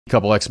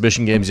couple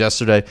exhibition games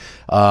yesterday.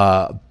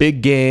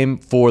 Big game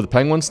for the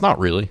Penguins? Not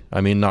really.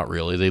 I mean, not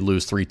really. They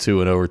lose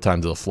 3-2 in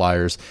overtime to the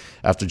Flyers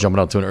after jumping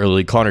out to an early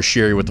lead. Connor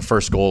Sheary with the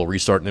first goal,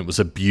 restart, and it was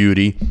a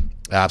beauty.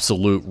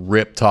 Absolute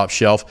rip, top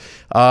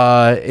shelf.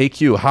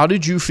 AQ, how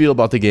did you feel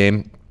about the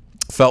game?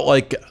 Felt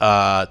like,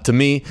 to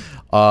me,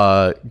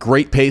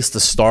 great pace to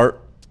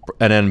start,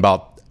 and then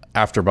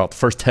after about the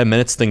first 10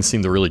 minutes, things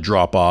seemed to really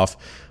drop off.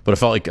 But I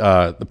felt like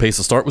the pace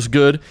to start was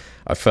good.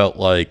 I felt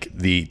like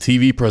the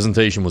TV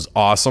presentation was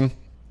awesome.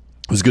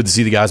 It was good to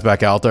see the guys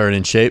back out there and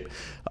in shape.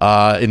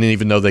 And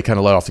even though they kind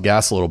of let off the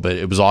gas a little bit,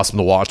 it was awesome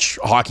to watch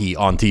hockey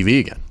on TV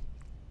again.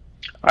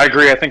 I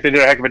agree. I think they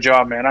did a heck of a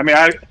job, man. I mean,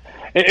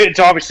 it's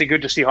obviously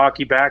good to see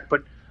hockey back,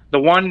 but the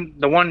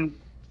one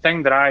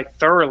thing that I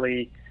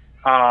thoroughly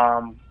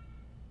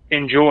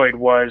enjoyed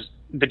was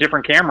the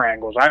different camera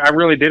angles. I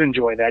really did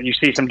enjoy that. You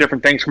see some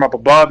different things from up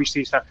above. You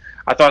see some.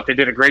 I thought they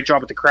did a great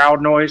job with the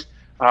crowd noise.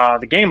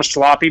 The game was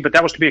sloppy, but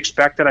that was to be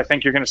expected. I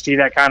think you're going to see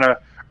that kind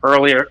of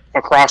early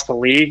across the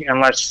league,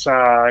 unless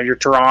you're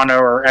Toronto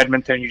or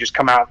Edmonton. You just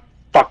come out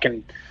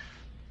fucking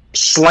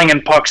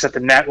slinging pucks at the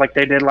net like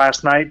they did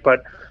last night.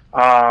 But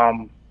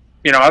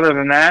other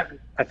than that,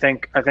 I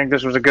think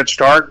this was a good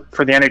start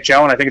for the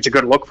NHL, and I think it's a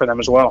good look for them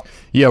as well.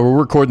 Yeah, we're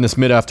recording this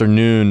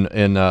mid-afternoon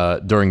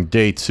and during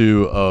day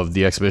 2 of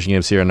the exhibition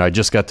games here, and I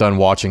just got done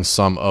watching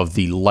some of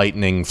the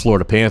Lightning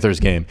Florida Panthers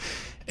game.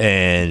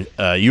 And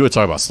you were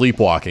talking about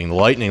sleepwalking. The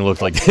Lightning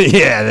looked like,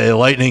 the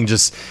Lightning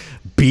just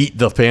beat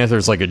the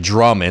Panthers like a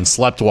drum and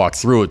slept-walked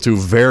through it, too.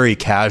 Very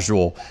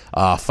casual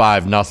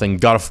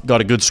 5-0.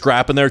 Got a good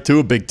scrap in there, too.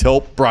 A big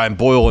tilt. Brian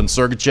Boyle and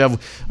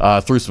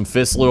Sergachev threw some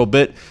fists a little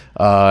bit.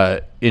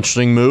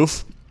 Interesting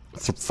move.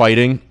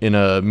 Fighting in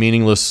a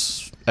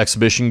meaningless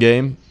exhibition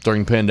game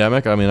during the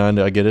pandemic. I mean,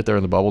 I get it. They're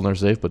in the bubble and they're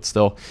safe, but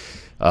still.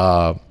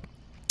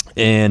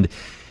 And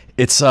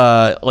it's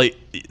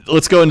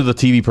let's go into the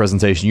TV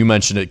presentation. You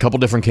mentioned it, a couple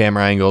different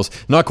camera angles.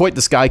 Not quite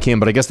the sky cam,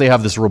 but I guess they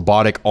have this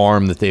robotic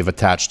arm that they've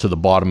attached to the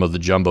bottom of the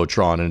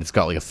Jumbotron, and it's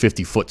got like a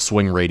 50-foot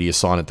swing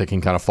radius on it that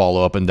can kind of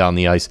follow up and down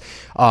the ice.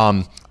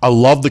 I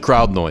love the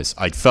crowd noise.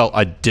 I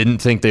didn't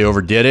think they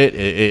overdid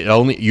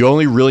it. You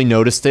only really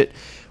noticed it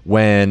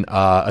when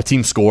a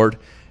team scored.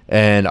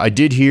 And I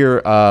did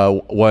hear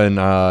when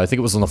I think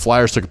it was when the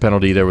Flyers took a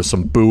penalty, there was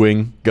some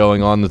booing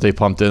going on that they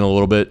pumped in a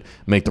little bit,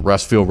 make the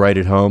rest feel right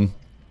at home.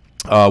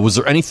 Was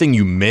there anything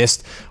you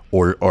missed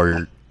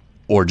or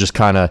just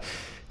kind of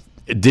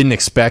didn't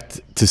expect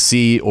to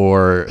see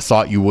or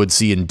thought you would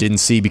see and didn't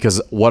see?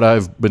 Because what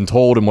I've been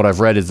told and what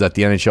I've read is that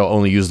the NHL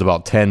only used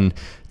about 10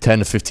 to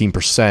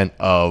 15%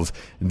 of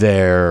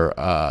their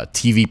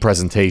TV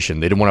presentation.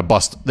 They didn't want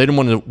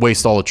to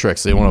waste all the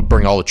tricks. They didn't want to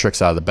bring all the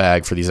tricks out of the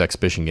bag for these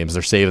exhibition games.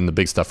 They're saving the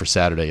big stuff for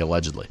Saturday,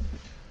 allegedly.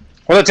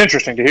 Well, that's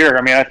interesting to hear.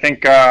 I mean, I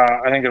think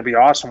it'll be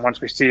awesome once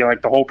we see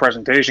like the whole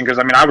presentation, because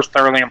I mean, I was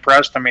thoroughly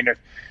impressed. I mean,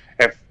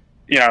 if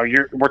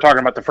we're talking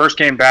about the first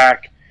game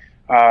back,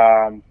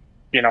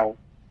 we're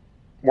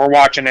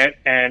watching it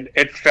and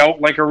it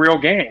felt like a real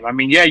game. I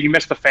mean, yeah, you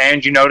miss the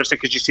fans, you notice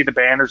it because you see the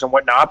banners and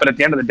whatnot, but at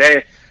the end of the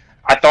day,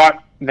 I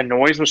thought the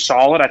noise was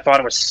solid. I thought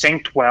it was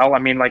synced well. I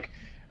mean, like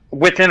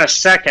within a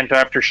second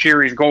after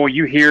Sheary's goal,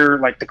 you hear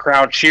like the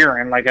crowd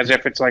cheering, like as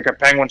if it's like a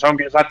Penguins home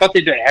game. I thought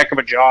they did a heck of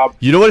a job.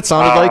 You know what it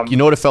sounded like? You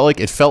know what it felt like?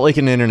 It felt like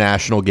an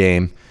international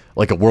game,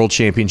 like a World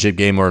Championship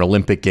game or an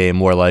Olympic game,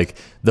 where like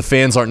the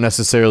fans aren't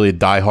necessarily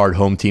diehard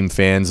home team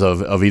fans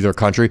of either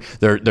country.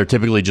 They're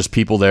typically just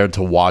people there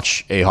to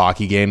watch a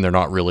hockey game. They're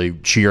not really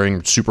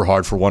cheering super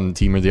hard for one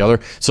team or the other.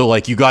 So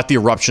like you got the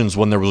eruptions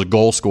when there was a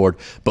goal scored,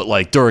 but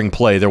like during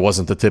play there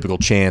wasn't the typical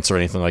chants or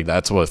anything like that.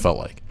 That's what it felt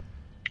like.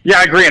 Yeah,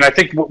 I agree. And I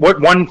think what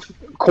one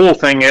cool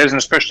thing is, and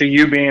especially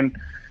you being,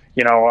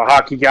 a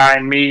hockey guy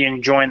and me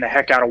enjoying the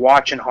heck out of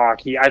watching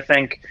hockey, I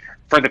think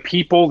for the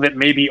people that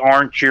maybe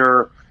aren't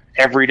your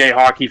everyday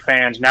hockey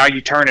fans, now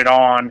you turn it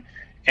on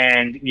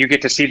and you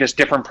get to see this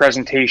different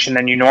presentation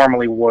than you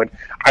normally would.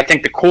 I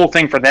think the cool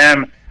thing for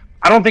them,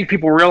 I don't think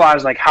people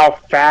realize like how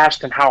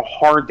fast and how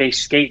hard they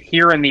skate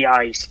here in the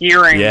ice,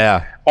 hearing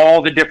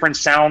all the different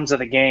sounds of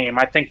the game.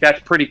 I think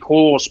that's pretty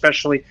cool,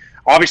 especially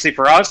obviously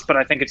for us, but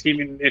I think it's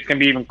going to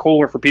be even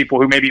cooler for people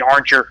who maybe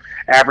aren't your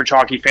average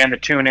hockey fan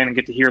that tune in and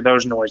get to hear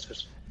those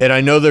noises. And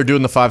I know they're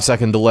doing the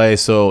 5-second delay,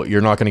 so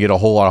you're not going to get a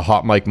whole lot of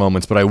hot mic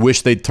moments, but I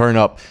wish they'd turn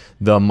up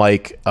the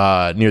mic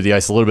near the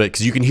ice a little bit,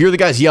 because you can hear the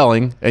guys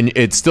yelling, and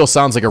it still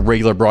sounds like a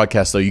regular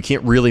broadcast, though. You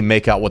can't really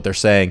make out what they're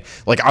saying.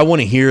 Like, I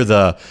want to hear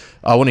the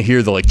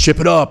like,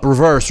 chip it up,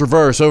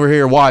 reverse, over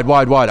here, wide.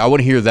 I want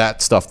to hear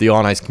that stuff, the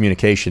on-ice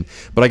communication.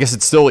 But I guess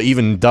it still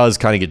even does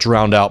kind of get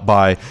drowned out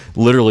by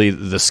literally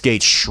the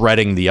skates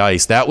shredding the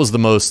ice. That was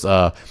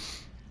the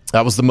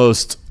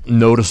most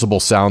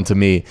noticeable sound to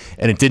me,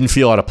 and it didn't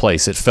feel out of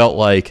place. It felt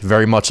like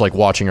very much like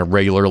watching a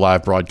regular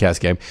live broadcast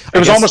game. It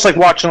was almost like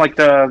watching like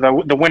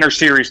the Winter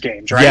Series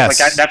games, right? Yes.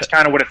 Like that's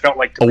kind of what it felt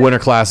like to me. Winter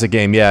Classic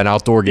game, an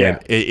outdoor game.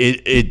 Yeah.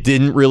 It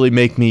didn't really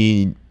make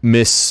me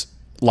miss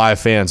live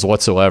fans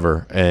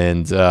whatsoever,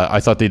 and I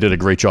thought they did a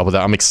great job with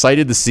that. I'm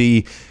excited to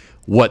see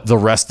what the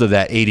rest of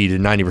that 80 to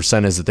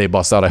 90% is that they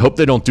bust out. I hope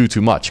they don't do too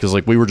much, because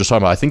like we were just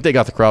talking about, I think they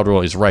got the crowd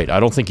noise right.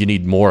 I don't think you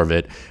need more of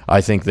it. I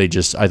think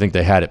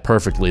they had it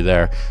perfectly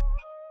there.